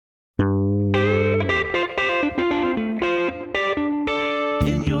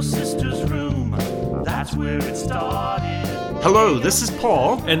in your sister's room. That's where it started. Hello, this is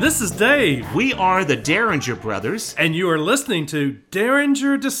Paul. And this is Dave. We are the Derringer Brothers. And you are listening to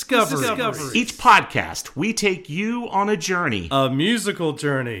Derringer Discovery. Each podcast, we take you on a journey. A musical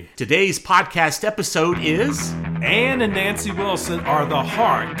journey. Today's podcast episode is... Ann and Nancy Wilson are the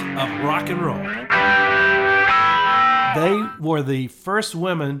heart of rock and roll. They were the first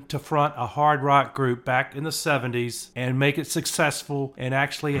women to front a hard rock group back in the 70s and make it successful and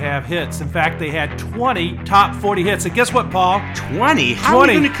actually have hits. In fact, they had 20 top 40 hits. And guess what, Paul? 20? How are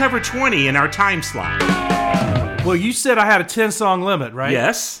we going to cover 20 in our time slot? Well, you said I had a 10-song limit, right?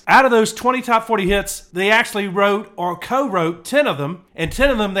 Yes. Out of those 20 top 40 hits, they actually wrote or co-wrote 10 of them, and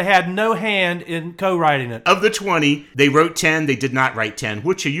 10 of them they had no hand in co-writing it. Of the 20, they wrote 10, they did not write 10.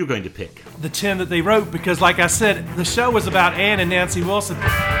 Which are you going to pick? The 10 that they wrote, because like I said, the show was about Ann and Nancy Wilson.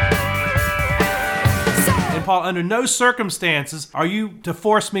 And Paul, under no circumstances are you to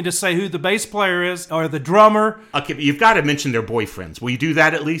force me to say who the bass player is or the drummer. Okay, but you've got to mention their boyfriends. Will you do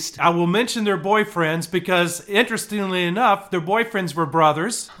that at least? I will mention their boyfriends because, interestingly enough, their boyfriends were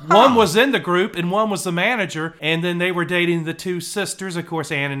brothers. One was in the group and one was the manager, and then they were dating the two sisters, of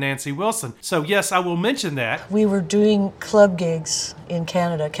course, Ann and Nancy Wilson. So, yes, I will mention that. We were doing club gigs in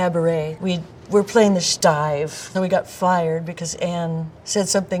Canada, cabaret. We're playing the Stuyve, and we got fired because Ann said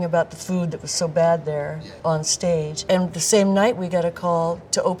something about the food that was so bad there on stage. And the same night we got a call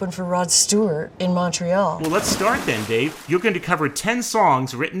to open for Rod Stewart in Montreal. Well, let's start then, Dave. You're going to cover 10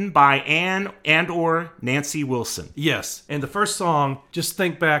 songs written by Ann and or Nancy Wilson. Yes, and the first song, just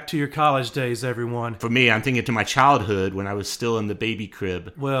think back to your college days, everyone. For me, I'm thinking to my childhood when I was still in the baby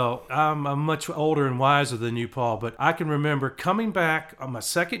crib. Well, I'm much older and wiser than you, Paul, but I can remember coming back on my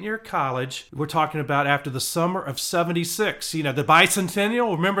second year of college. We're talking about after the summer of 76, you know, the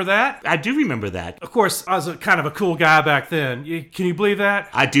bicentennial, remember that? I do remember that. Of course, I was kind of a cool guy back then. Can you believe that?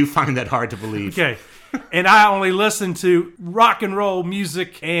 I do find that hard to believe. Okay. And I only listened to rock and roll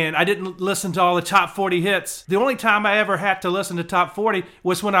music, and I didn't listen to all the top 40 hits. The only time I ever had to listen to top 40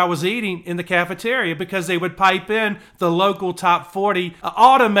 was when I was eating in the cafeteria, because they would pipe in the local top 40,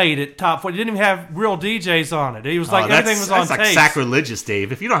 automated top 40. They didn't even have real DJs on it. It was like everything was on tape. That's like sacrilegious,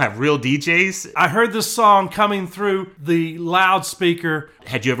 Dave. If you don't have real DJs... I heard this song coming through the loudspeaker.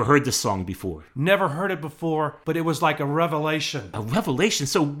 Had you ever heard this song before? Never heard it before, but it was like a revelation. A revelation?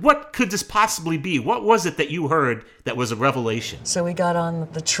 So what could this possibly be? What was it that you heard that was a revelation? So we got on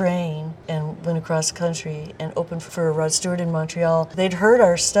the train and went across the country and opened for Rod Stewart in Montreal. They'd heard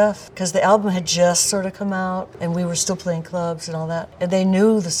our stuff because the album had just sort of come out and we were still playing clubs and all that. And they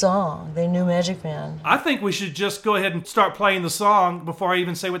knew the song. They knew Magic Man. I think we should just go ahead and start playing the song before I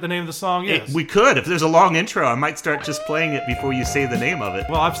even say what the name of the song is. We could. If there's a long intro, I might start just playing it before you say the name of it.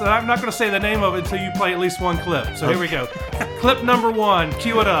 Well, I'm not going to say the name of it until you play at least one clip. So Here we go. Clip number 1.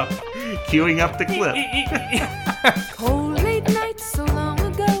 Cue it up. Queuing up the clip. Cold late nights so long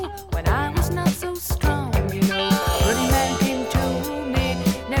ago when I was not so strong, you know. Pretty man came to me,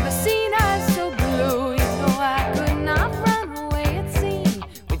 never seen eyes so blue. You know I could not run away, it seemed.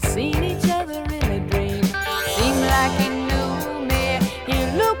 We'd seen each other in a dream. Seemed like he knew me, he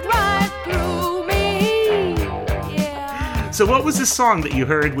looked right through me. Yeah. So what was this song that you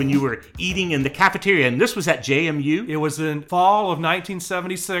heard when you were eating in the cafeteria? And this was at JMU? It was in fall of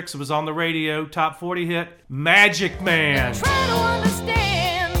 1976. It was on the radio, top 40 hit, Magic Man. Try to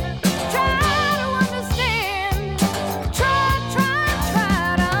understand, try to understand,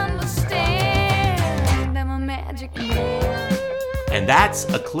 try to understand. I'm a magic man. And that's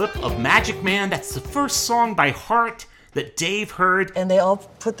a clip of Magic Man. That's the first song by Heart that Dave heard. And they all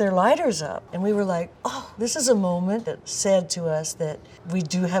put their lighters up. And we were like, oh, this is a moment that said to us that we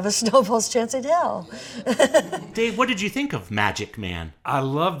do have a snowball's chance in hell. Dave, what did you think of Magic Man? I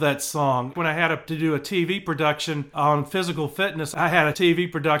love that song. When I had to do a TV production on physical fitness, I had a TV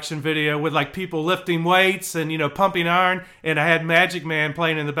production video with like people lifting weights and, you know, pumping iron, and I had Magic Man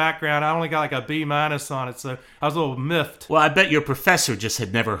playing in the background. I only got like a B- on it, so I was a little miffed. Well, I bet your professor just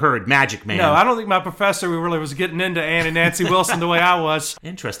had never heard Magic Man. No, I don't think my professor really was getting into Ann and Nancy Wilson the way I was.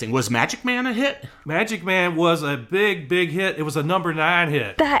 Interesting. Was Magic Man a hit? Magic Man was a big hit. It was a number 9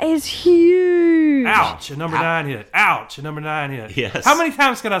 hit. That is huge. Ouch, a number 9 hit. Ouch, a number 9 hit. Yes. How many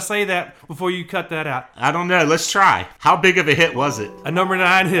times can I say that before you cut that out? I don't know. Let's try. How big of a hit was it? A number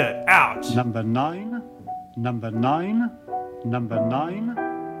 9 hit. Ouch. Number 9, number 9, number 9,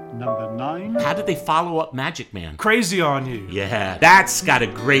 number 9. How did they follow up Magic Man? Crazy on You. Yeah, that's got a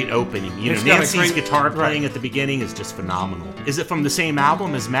great opening. You It's know, got a Nancy's great- guitar playing right. at the beginning is just phenomenal. Is it from the same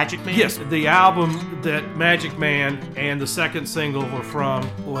album as Magic Man? Yes, the album that Magic Man and the second single were from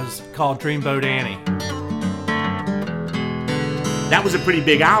was called Dreamboat Annie. That was a pretty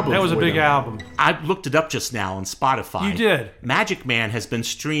big album. That was a for big them. album. I looked it up just now on Spotify. You did? Magic Man has been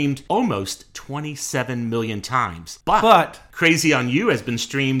streamed almost 27 million times. But Crazy on You has been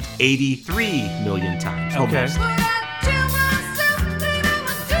streamed 83 million times. Okay. Almost.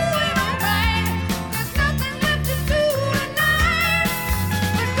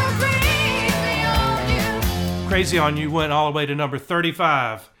 Crazy on You went all the way to number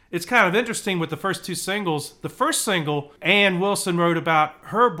 35. It's kind of interesting with the first two singles. The first single, Ann Wilson wrote about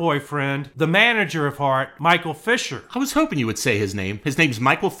her boyfriend, the manager of Heart, Michael Fisher. I was hoping you would say his name. His name's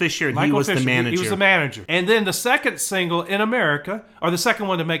Michael Fisher, and he Michael was Fisher, the manager. He was the manager. And then the second single in America, or the second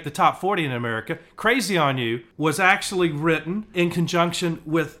one to make the top 40 in America, Crazy on You, was actually written in conjunction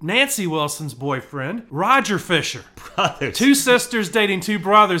with Nancy Wilson's boyfriend, Roger Fisher. Brothers. Two sisters dating two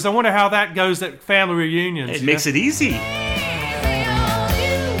brothers. I wonder how that goes at family reunions. It makes it easy.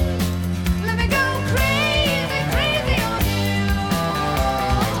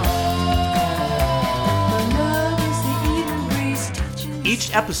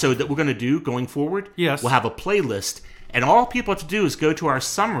 Each episode that we're going to do going forward Yes. will have a playlist, and all people have to do is go to our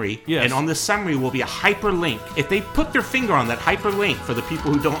summary, Yes. and on this summary will be a hyperlink. If they put their finger on that hyperlink, for the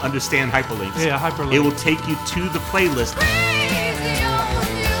people who don't understand hyperlinks, Yeah, hyperlink. it will take you to the playlist.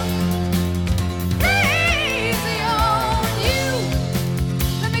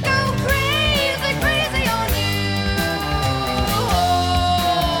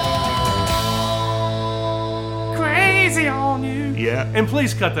 Crazy on You. Yeah. And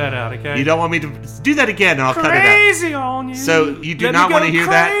please cut that out, okay? You don't want me to do that again, and I'll cut it out. Crazy on You. So you do Let not me want go to hear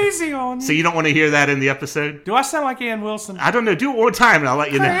that? Crazy on You. So you don't want to hear that in the episode? Do I sound like Ann Wilson? I don't know. Do it one more time, and I'll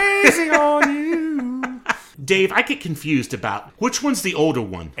let you know. Crazy on You. Dave, I get confused about which one's the older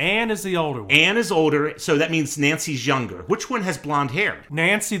one. Ann is the older one. Anne is older, so that means Nancy's younger. Which one has blonde hair?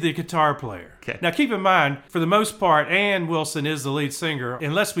 Nancy, the guitar player. Okay. Now, keep in mind, for the most part, Ann Wilson is the lead singer,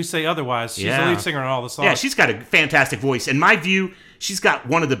 unless we say otherwise. She's Yeah. the lead singer on all the songs. Yeah, she's got a fantastic voice. In my view, she's got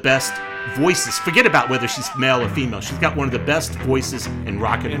one of the best voices. Forget about whether she's male or female. She's got one of the best voices in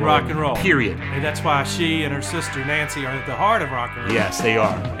rock and in roll. rock and roll. Period. And that's why she and her sister Nancy are at the heart of rock and roll. Yes, they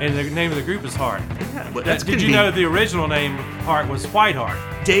are. And the name of the group is Heart. But that's Did you know the original name of Heart was White Heart?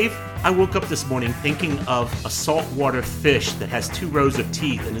 Dave, I woke up this morning thinking of a saltwater fish that has 2 rows of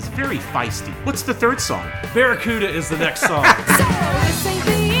teeth and is very feisty. What's the third song? Barracuda is the next song. This ain't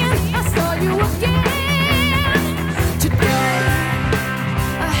the end. I saw you again today.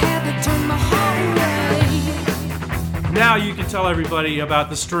 I had to turn my heart away. Now you can tell everybody about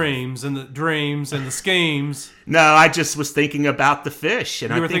the streams and the dreams and the schemes. No, I just was thinking about the fish.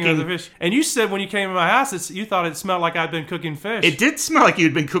 And You I'm were thinking of the fish. And you said when you came to my house, you thought it smelled like I'd been cooking fish. It did smell like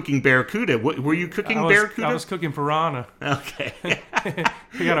you'd been cooking barracuda. Were you cooking barracuda? I was cooking piranha. Okay.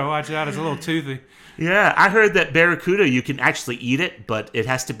 You gotta watch out. It's a little toothy. Yeah, I heard that barracuda, you can actually eat it, but it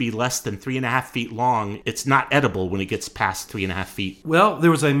has to be less than 3.5 feet long. It's not edible when it gets past 3.5 feet. Well, there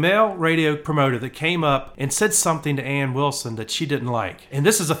was a male radio promoter that came up and said something to Ann Wilson that she didn't like. And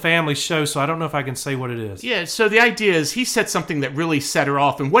this is a family show, so I don't know if I can say what it is. Yeah, so the idea is he said something that really set her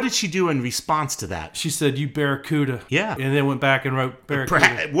off. And what did she do in response to that? She said, "You barracuda." Yeah. And then went back and wrote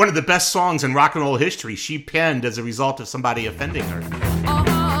barracuda. One of the best songs in rock and roll history she penned as a result of somebody offending her.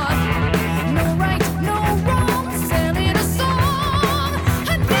 No right, no wrong, selling a song.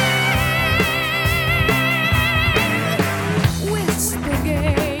 What's the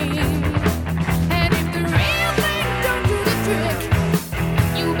game? And if the real thing don't do the trick,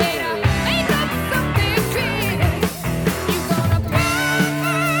 you better make up something quick. You gonna burn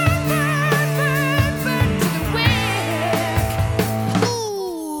to the wick.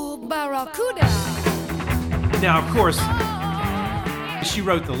 Ooh, barracuda. Now, of course, she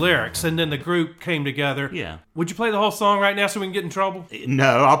wrote the lyrics, and then the group came together. Yeah. Would you play the whole song right now so we can get in trouble?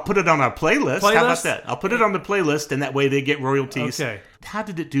 No, I'll put it on our playlist. How about Playlist? that? I'll put it on the playlist, and that way they get royalties. Okay. How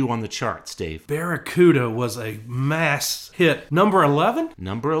did it do on the charts, Dave? Barracuda was a mass hit. Number 11?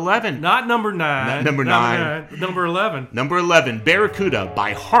 Number 11. Not number 9. Not number 9. Number 11. Number 11, Barracuda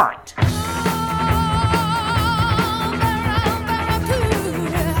by Heart.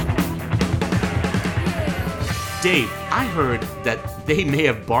 Dave, I heard that they may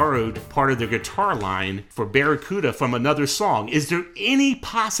have borrowed part of their guitar line for Barracuda from another song. Is there any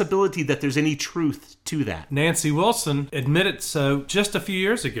possibility that there's any truth to that? Nancy Wilson admitted so just a few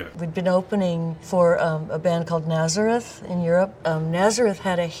years ago. We'd been opening for a band called Nazareth in Europe. Nazareth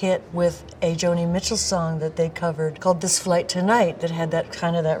had a hit with a Joni Mitchell song that they covered called This Flight Tonight that had that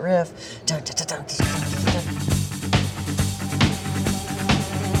kind of that riff. Dun, dun, dun, dun, dun, dun, dun.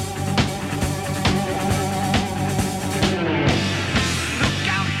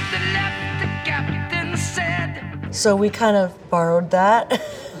 So we kind of borrowed that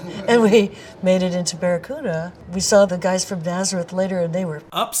and we made it into Barracuda. We saw the guys from Nazareth later and they were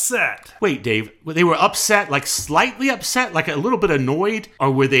Upset. Wait, Dave, they were upset, like slightly upset, like a little bit annoyed,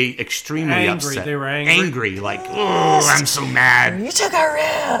 or were they extremely Angry. upset? They were angry. Angry, like, oh, I'm so mad. you took our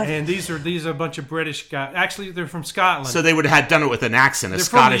riff. And these are a bunch of British guys. Actually, they're from Scotland. So they would have done it with an accent, a They're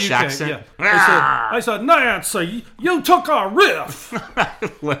from the Scottish UK, accent. Yeah. I said, Nancy, you took our riff.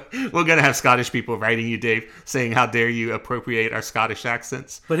 We're going to have Scottish people writing you, Dave, saying, how dare you appropriate our Scottish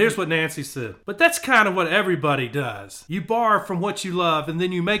accents. But here's what Nancy said. But that's kind of what everybody does. You borrow from what you love and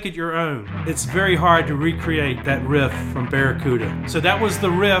then you make it your own. It's very hard to recreate that riff from Barracuda. So that was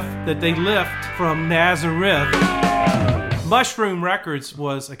the riff that they lift from Nazareth. Mushroom Records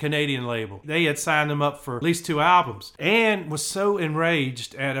was a Canadian label. They had signed them up for at least 2 albums and was so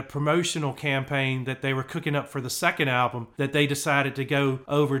enraged at a promotional campaign that they were cooking up for the second album that they decided to go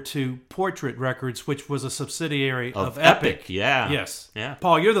over to Portrait Records, which was a subsidiary of Epic. Yeah. Yes. Yeah.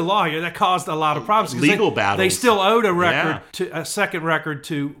 Paul, you're the lawyer. That caused a lot of problems. 'cause Legal they, battles. They still owed a record Yeah. a second record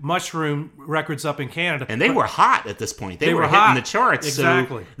to Mushroom Records up in Canada. And they were hot at this point. They were hitting hot. the charts.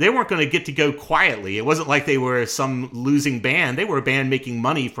 Exactly. So they weren't going to get to go quietly. It wasn't like they were some losing band. They were a band making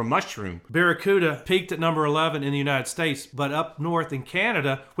money from Mushroom. Barracuda peaked at number 11 in the United States, but up north in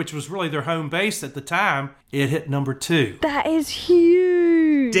Canada, which was really their home base at the time, it hit number 2. That is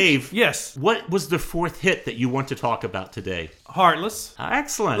huge. Dave, Yes, what was the 4th hit that you want to talk about today? Heartless.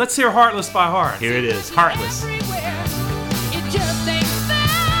 Excellent. Let's hear Heartless by Heart. Here it is, Heartless. Everywhere, it just ain't fair.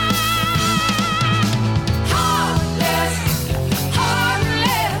 Heartless,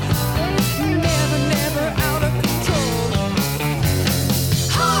 heartless, never out of control.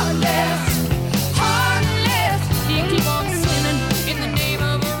 Heartless, you keep on sinning in the name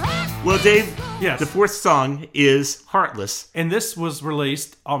of a rock. Well, Dave, Yes. the 4th song is Heartless, And this was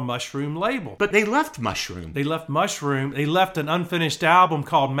released on Mushroom label. but they left Mushroom. They left Mushroom. They left an unfinished album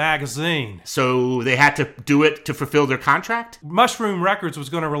called Magazine. So they had to do it to fulfill their contract? Mushroom Records was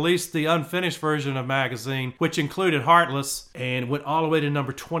going to release the unfinished version of Magazine, which included Heartless, and went all the way to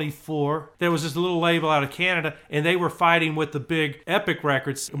number 24. There was this little label out of Canada, and they were fighting with the big Epic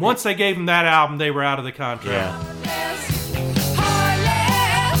Records. And once they gave them that album, they were out of the contract. Yeah.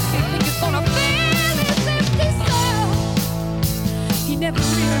 Heartless, you think it's gonna fail, it's empty soul. You never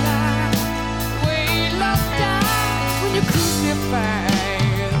realize where you lost time when you crucify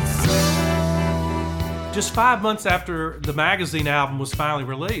yourself. Just 5 months after the Magazine album was finally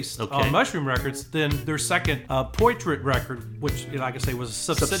released Okay. on Mushroom Records, then their second Portrait record, which, like I say, was a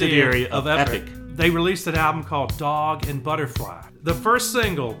Subsidiary subsidiary of of Epic, Epic. they released an album called Dog and Butterfly. The first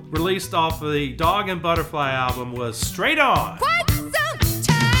single released off of the Dog and Butterfly album was Straight On. Quite some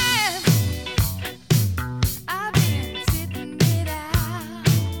time I've been sitting it out.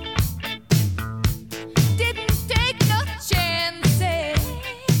 Didn't take no chances.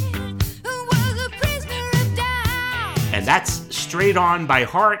 Was a prisoner of doubt. And that's Straight On by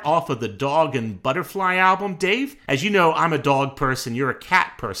Heart off of the Dog and Butterfly album. Dave, as you know, I'm a dog person. You're a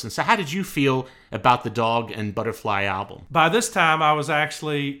cat person. So how did you feel about the Dog and Butterfly album? By this time, I was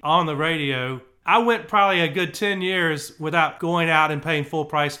actually on the radio. I went probably a good 10 years without going out and paying full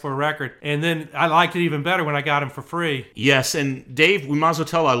price for a record. And then I liked it even better when I got them for free. Yes, and Dave, we might as well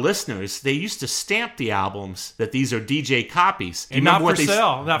tell our listeners, they used to stamp the albums that these are DJ copies. Do you And not remember for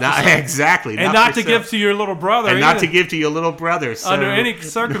sale. Not for sale. Exactly. And not for to sale. give to your little brother. And not either. to give to your little brother. So, Under any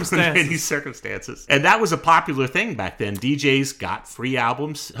circumstances. Under any circumstances. And that was a popular thing back then. DJs got free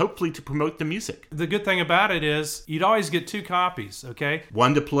albums, hopefully to promote the music. The good thing about it is you'd always get 2 copies, okay?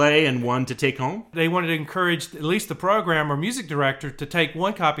 One to play and one to take home. They wanted to encourage at least the program or music director to take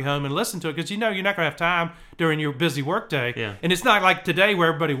 1 copy home and listen to it because you know you're not going to have time during your busy workday. Yeah. And it's not like today where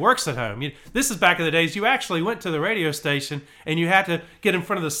everybody works at home. This is back in the days you actually went to the radio station and you had to get in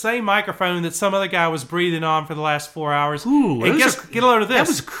front of the same microphone that some other guy was breathing on for the last 4 hours. Ooh, and those get a load of this. That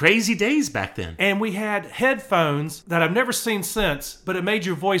was crazy days back then. And we had headphones that I've never seen since, but it made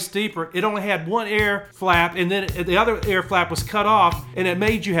your voice deeper. It only had 1 ear flap, and then the other ear flap was cut off, and it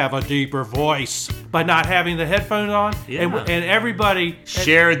made you have a deeper voice by not having the headphones on. Yeah. And everybody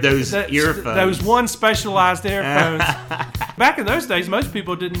Shared those earphones. Those one specialized earphones. Back in those days, most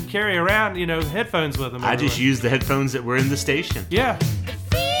people didn't carry around, headphones with them. I just everywhere. used the headphones that were in the station. Yeah.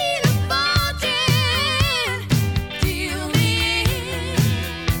 Feel a fortune, feel it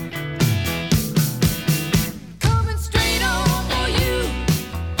coming straight on for you.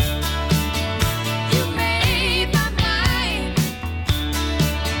 You made my mind.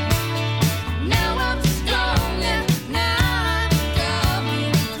 Now I'm stronger. Now I'm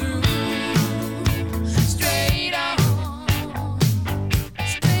coming through. Straight on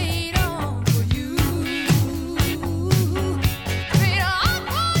for you.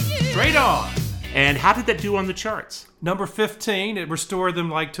 Right On. And how did that do on the charts? Number 15, it restored them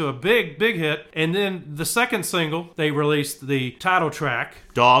like to a big hit. And then the second single, they released the title track,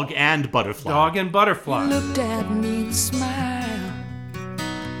 Dog and Butterfly. Dog and Butterfly. Looked at me and smiled.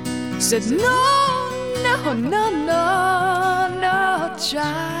 Said, no, no, no, no, no,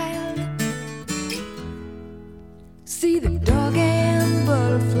 child. See the dog and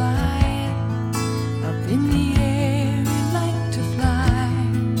butterfly up in the air, we like to fly.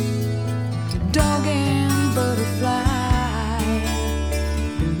 The dog and butterfly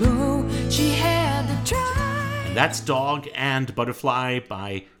below, she had to try. And that's Dog and Butterfly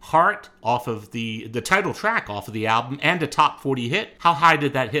by Heart off of the title track off of the album and a top 40 hit. How high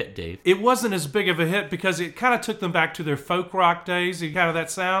did that hit, Dave? It wasn't as big of a hit because it kind of took them back to their folk rock days, kind of that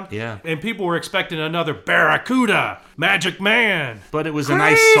sound. Yeah. And people were expecting another Barracuda, Magic Man. But it was a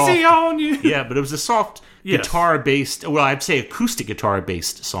Crazy nice soft... on you. Yeah, but it was a soft Yes. guitar-based, well, I'd say acoustic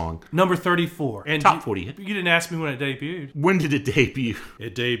guitar-based song. Number 34. And Top 40 hit. You didn't ask me when it debuted. When did it debut?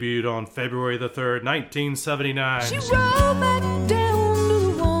 It debuted on February the 3rd, 1979. She rolled back down to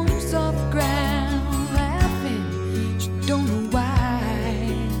the warm, soft ground, laughing. She don't know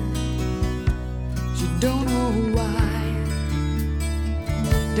why. She don't know why.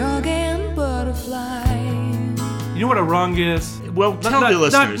 Dog and butterfly. You know what a rung is? Well, tell the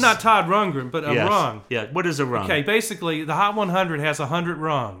listeners. Not Todd Rundgren, but a Yes. rung. Yeah, what is a rung? Okay, basically, the Hot 100 has 100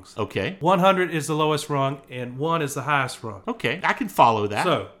 rungs. Okay. 100 is the lowest rung, and 1 is the highest rung. Okay, I can follow that.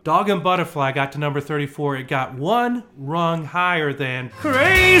 So, Dog and Butterfly got to number 34. It got 1 rung higher than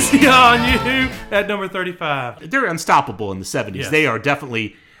Crazy on You at number 35. They're unstoppable in the 70s. Yes. They are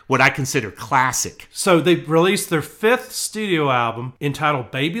definitely what I consider classic. So they released their 5th studio album entitled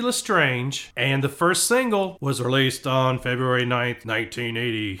Baby Lestrange, and the first single was released on February 9th,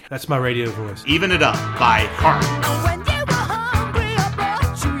 1980. That's my radio voice. Even It Up by Heart. When you were hungry, I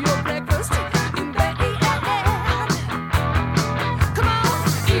brought you your breakfast in bed. Come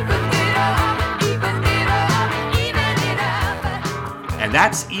on, even it up, even it up, even it up. And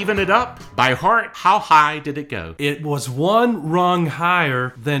that's Even It Up by Heart. How high did it go? It was 1 rung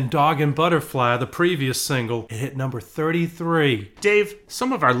higher than Dog and Butterfly, the previous single. It hit number 33. Dave,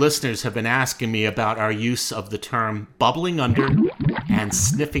 some of our listeners have been asking me about our use of the term bubbling under and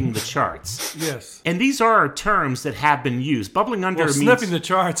sniffing the charts. Yes. And these are terms that have been used. Bubbling under Well, means... sniffing the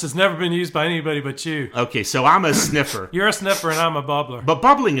charts has never been used by anybody but you. Okay, so I'm a sniffer. You're a sniffer and I'm a bubbler. But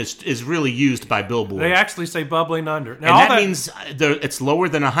bubbling is really used by Billboard. They actually say bubbling under. and Now, all that means it's lower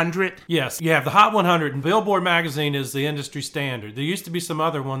than 100? Yes, you have the Hot 100, and Billboard magazine is the industry standard. There used to be some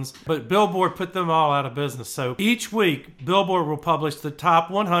other ones, but Billboard put them all out of business. So each week, Billboard will publish the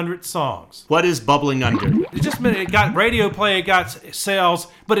top 100 songs. What is bubbling under? It just meant it got radio play, it got sales,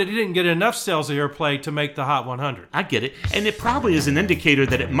 but it didn't get enough sales airplay to make the Hot 100. I get it. And it probably is an indicator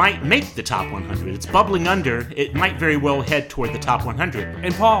that it might make the top 100. It's bubbling under. It might very well head toward the top 100.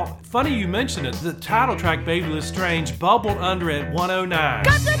 And Paul, funny you mention it, the title track, Baby Lestrange, bubbled under at 109.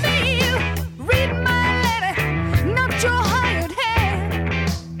 Got to be you, read my letter, not your hired hand.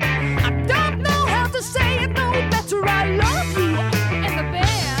 I don't know how to say it no better. I love you and the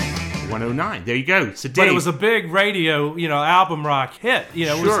band. 109. There you go. So Dave, But it was a big radio, album rock hit. It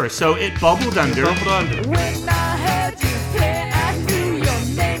sure. was, So it bubbled under. bubbled under. When I heard you play, I knew your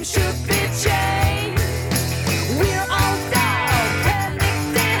name should be changed. We're all down,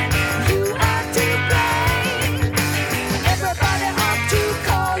 panicked, and you are to blame. Everybody ought to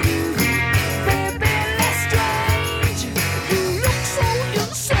call you Baby Lestrange. You look so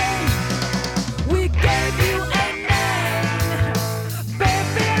insane. We gave you a name,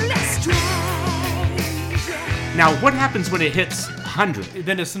 Baby Lestrange. Now, what happens when it hits 100?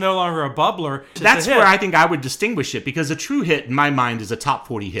 Then it's no longer a bubbler. It's That's a hit. where I think I would distinguish it, because a true hit, in my mind, is a top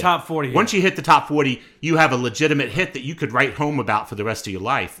 40 hit. Top 40 hit. Once you hit the top 40, you have a legitimate hit that you could write home about for the rest of your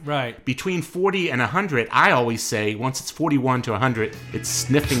life. Right. Between 40 and 100, I always say, once it's 41 to 100, it's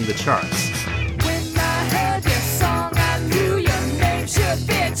sniffing the charts. When I heard your song, I knew your name should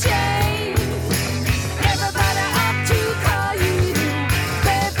be changed. Everybody ought to call you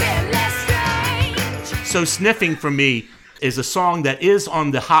Baby Lestrange. So sniffing, for me, is a song that is on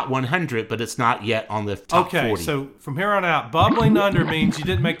the Hot 100, but it's not yet on the top 40. So from here on out, bubbling under means you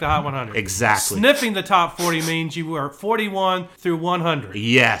didn't make the Hot 100. Exactly. Sniffing the top 40 means you were 41 through 100.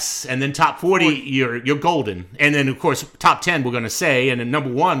 Yes, and then top 40, you're golden. And then, of course, top 10 we're going to say, and then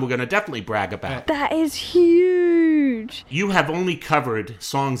number 1 we're going to definitely brag about. That is huge. huge. You have only covered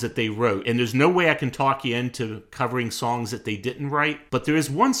songs that they wrote, and there's no way I can talk you into covering songs that they didn't write. But there is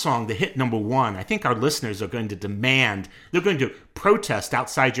one song that hit number one. I think our listeners are going to demand, they're going to protest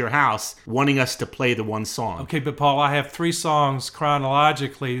outside your house wanting us to play the one song. Okay, but Paul, I have 3 songs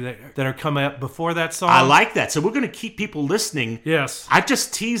chronologically that are coming up before that song. I like that. So we're going to keep people listening. Yes. I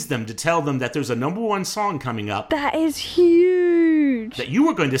just teased them to tell them that there's a number one song coming up That is huge. that you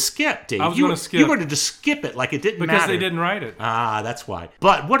were going to skip, Dave. I was You going were- to skip. You were going to just skip it like it didn't Because matter. they didn't write it. Ah, that's why.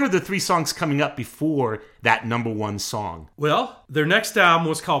 But what are the 3 songs coming up before that number one song? Well, their next album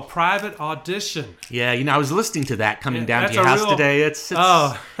was called Private Audition. Yeah, I was listening to that coming down to that's your a house real- today.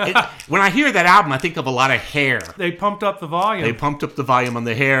 When I hear that album, I think of a lot of hair. They pumped up the volume. They pumped up the volume on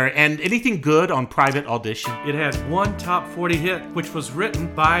the hair. And anything good on Private Audition? It had one top 40 hit, which was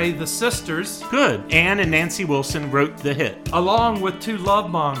written by the sisters, Good. Ann and Nancy Wilson wrote the hit. along with 2 love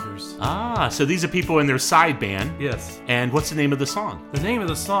mongers. Ah, so these are people in their side band. Yes. And what's the name of the song? The name of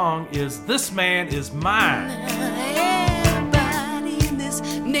the song is This Man Is Mine. Everybody in this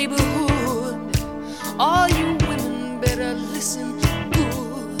neighborhood, all you women better listen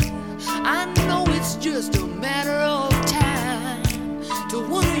good. I know it's just a matter of time till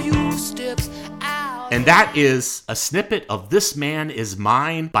one of you steps out. And that is a snippet of This Man Is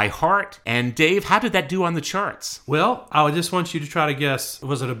Mine by Heart. And Dave, how did that do on the charts? Well, I would just want you to try to guess.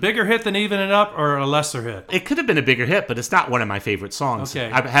 Was it a bigger hit than Even It Up or a lesser hit? It could have been a bigger hit, but it's not one of my favorite songs. Okay.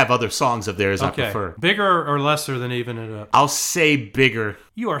 I have other songs of theirs I prefer. Bigger or lesser than Even It Up? I'll say bigger.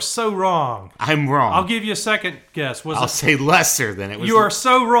 You are so wrong. I'm wrong. I'll give you a second guess. Was I'll it? say lesser than it was. You are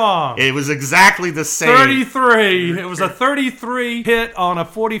so wrong. It was exactly the same. 33. It was a 33 hit on a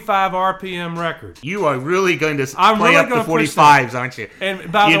 45 RPM record. You are really going to I'm play really up the gonna push 45s, aren't you? And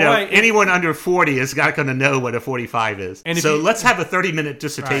by you the know, way, anyone under 40 is not going to know what a 45 is. And if So you- let's have a 30-minute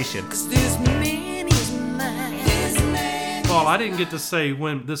dissertation. This man is mine. This man. Paul, I didn't get to say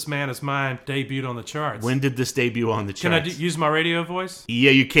when This Man Is Mine debuted on the charts. When did this debut on the Can I charts? use my radio voice?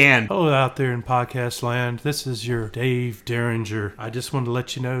 Yeah, you can. Hello out there in podcast land. This is your Dave Derringer. I just wanted to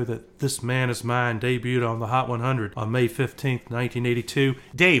let you know that This Man Is Mine debuted on the Hot 100 on May 15th, 1982.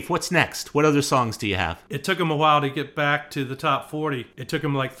 Dave, what's next? What other songs do you have? It took them a while to get back to the top 40. It took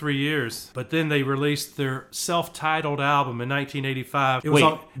them like 3 years. But then they released their self-titled album in 1985. It was Wait,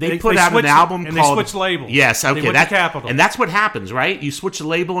 on, they put out an switched- album and called... they switched labels. Yes, okay. They went to Capitol. And that's what happens, right? You switch the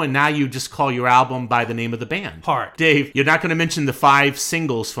label and now you just call your album by the name of the band. Heart. Dave, you're not going to mention the 5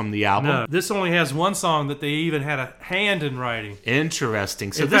 singles from the album. No, this only has one song that they even had a hand in writing.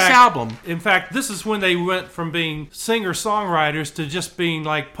 Interesting. So In this fact- album... In fact, this is when they went from being singer-songwriters to just being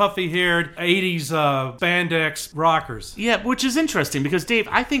like puffy-haired 80s spandex rockers. Yeah, which is interesting because, Dave,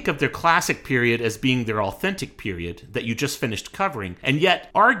 I think of their classic period as being their authentic period that you just finished covering. And yet,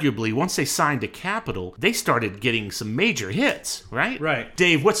 arguably, once they signed to Capitol, they started getting some major hits, right? Right.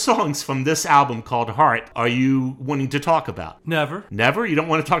 Dave, what songs from this album called Heart are you wanting to talk about? Never. Never? You don't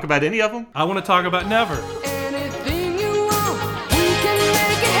want to talk about any of them? I want to talk about Never. Anything you want, we can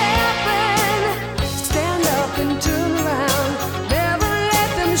make it happen. Stand up and turn around. Never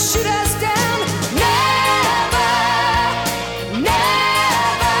let them shoot us down. Never,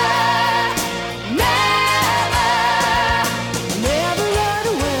 never run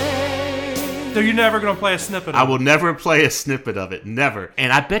away. So you're never going to play a snippet of I it. will never play a snippet of it. Never.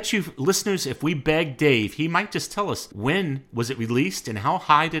 And I bet you, listeners, if we beg Dave, he might just tell us when was it released and how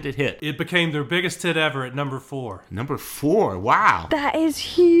high did it hit? It became their biggest hit ever at number 4. Number 4. Wow. That is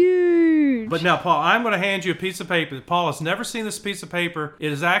huge. But now, Paul, I'm going to hand you a piece of paper. Paul has never seen this piece of paper.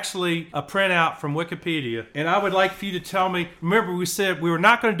 It is actually a printout from Wikipedia. And I would like for you to tell me, remember we said we were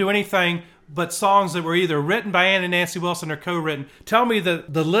not going to do anything but songs that were either written by Ann and Nancy Wilson or co-written. Tell me the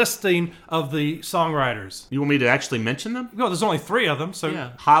listing of the songwriters. You want me to actually mention them? Well, there's only 3 of them. So Yeah.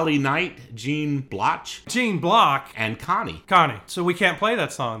 Holly Knight, Gene Bloch, Gene Bloch, and Connie. Connie. So we can't play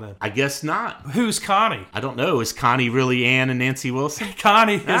that song then. I guess not. Who's Connie? I don't know. Is Connie really Ann and Nancy Wilson?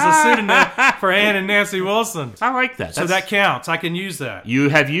 Connie is a pseudonym for Ann and Nancy Wilson. I like that. So that counts. I can use that. You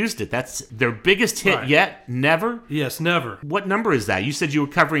have used it. That's their biggest hit Right. yet. Never. Yes, never. What number is that? You said you were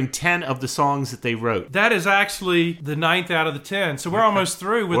covering 10 of the songs that they wrote. That is actually the 9th out of the 10. So we're almost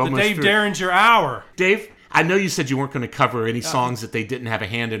through with We're the almost Dave through. Derringer Hour. Dave, I know you said you weren't going to cover any songs that they didn't have a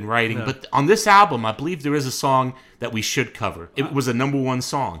hand in writing, but on this album, I believe there is a song that we should cover. It was a number 1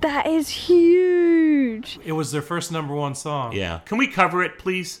 song. That is huge. huge. It was their first number one song. Yeah. Can we cover it,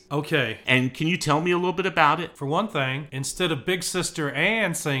 please? Okay. And can you tell me a little bit about it? For one thing, instead of Big Sister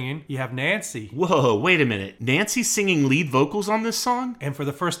Ann singing, you have Nancy. Whoa, wait a minute. Nancy's singing lead vocals on this song? And for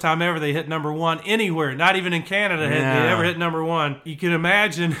the first time ever, they hit number one anywhere. Not even in Canada they ever hit number one. You can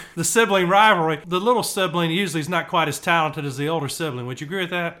imagine the sibling rivalry. The little sibling usually is not quite as talented as the older sibling. Would you agree with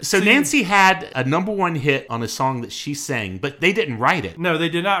that? So Nancy had a number one hit on a song that she sang, but they didn't write it. No, they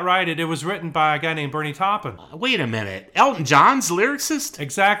did not write it. It was written by a guy named Bernie Taupin. Wait a minute. Elton John's lyricist?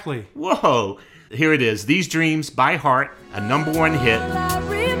 Exactly. Whoa. Here it is. These Dreams by Heart, a number one hit. I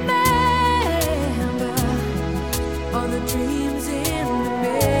remember all the dreams in the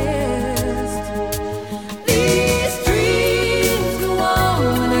mist. These dreams go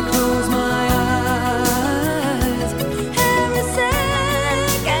on when I close my eyes. Every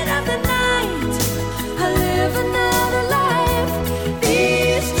second of the night, I live another life.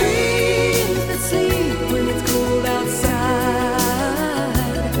 These dreams that sleep when it's cold outside.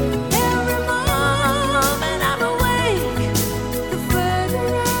 Every moment I'm awake, the further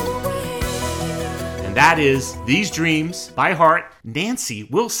I'm away. And that is These Dreams by Heart. Nancy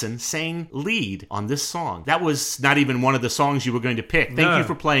Wilson sang lead on this song. That was not even one of the songs you were going to pick. Thank you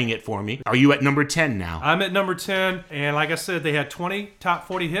for playing it for me. Are you at number 10 now? I'm at number 10, and like I said, they had 20 top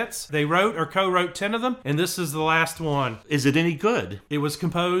 40 hits. They wrote or co-wrote 10 of them, and this is the last one. Is it any good? It was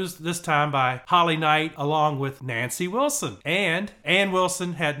composed this time by Holly Knight along with Nancy Wilson. And Ann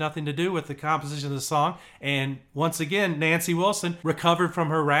Wilson had nothing to do with the composition of the song. And once again, Nancy Wilson recovered from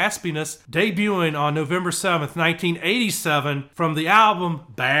her raspiness, debuting on November 7th, 1987 from the album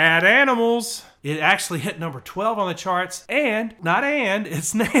Bad Animals. It actually hit number 12 on the charts, and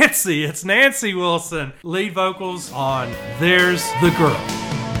it's Nancy. It's Nancy Wilson. Lead vocals on There's the Girl.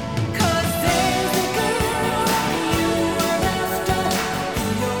 'Cause there's a girl you were after,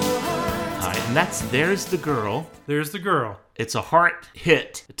 your heart. All right, and that's There's the Girl. There's the Girl. It's a Heart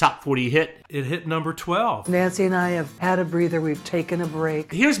hit, a top 40 hit. It hit number 12. Nancy and I have had a breather. We've taken a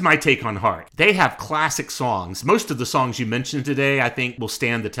break. Here's my take on Heart. They have classic songs. Most of the songs you mentioned today, I think, will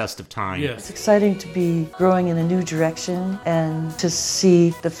stand the test of time. Yes. It's exciting to be growing in a new direction and to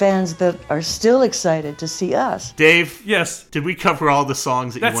see the fans that are still excited to see us. Dave, Yes. did we cover all the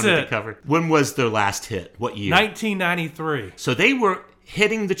songs that That's you wanted it. to cover? When was their last hit? What year? 1993. So they were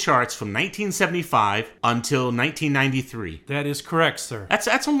hitting the charts from 1975 until 1993. That is correct, sir.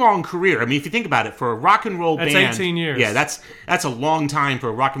 That's a long career. I mean, if you think about it, for a rock and roll That's band, 18 years. Yeah, that's a long time for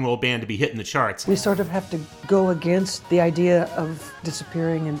a rock and roll band to be hitting the charts. We sort of have to go against the idea of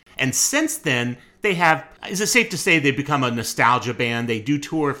disappearing. And since then, they have. Is it safe to say they've become a nostalgia band? They do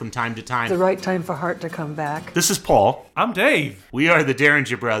tour from time to time. The right time for Heart to come back. This is Paul. I'm Dave. We are the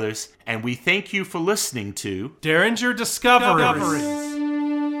Derringer Brothers, and we thank you for listening to Derringer Discovery.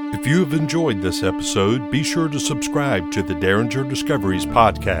 If you have enjoyed this episode, be sure to subscribe to the Derringer Discoveries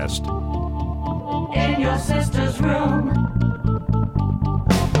podcast. In your sister's room.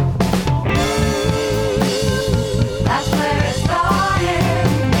 That's where it started.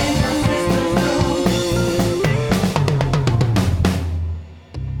 In your sister's room.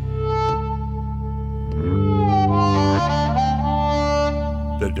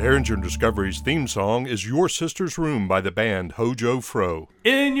 The Derringer Discoveries theme song is Your Sister's Room by the band Hojo Fro.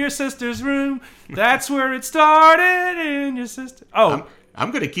 In your sister's room. That's where it started. In your sister. Oh.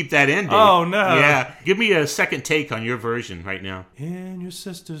 I'm going to keep that in, Dave. Oh, no. Yeah. Give me a second take on your version right now. In your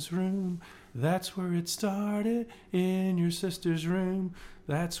sister's room. That's where it started. In your sister's room.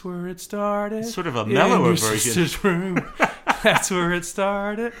 That's where it started. Sort of a mellower In your version. sister's room. That's where it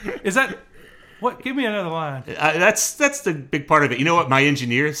started. Is that... What? Give me another line. That's the big part of it. You know what my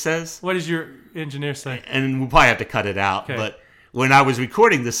engineer says? What does your engineer say? And we'll probably have to cut it out. Okay. But when I was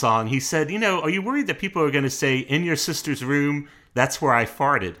recording the song, he said, are you worried that people are going to say, in your sister's room, that's where I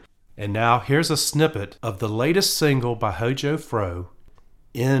farted? And now here's a snippet of the latest single by Hojo Fro,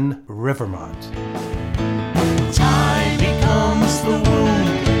 In Rivermont. Time becomes the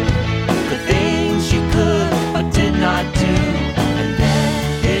womb. The things you could but did not do. And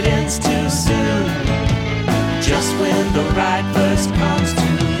then it ends too soon. Just when the right verse comes to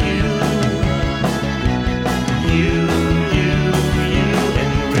you. You.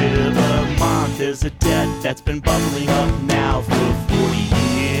 In Rivermont, there's a debt that's been bubbling up now for 40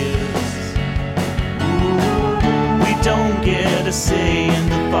 years. We don't get a say in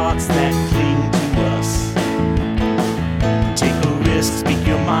the thoughts that cling to us. Take a risk, speak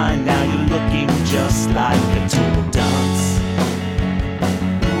your mind, now you're looking just like a tool dance.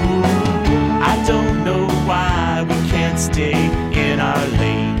 I don't know why we can't stay in our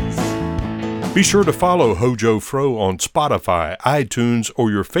lanes. Be sure to follow Hojo Fro on Spotify, iTunes,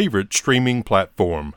 or your favorite streaming platform.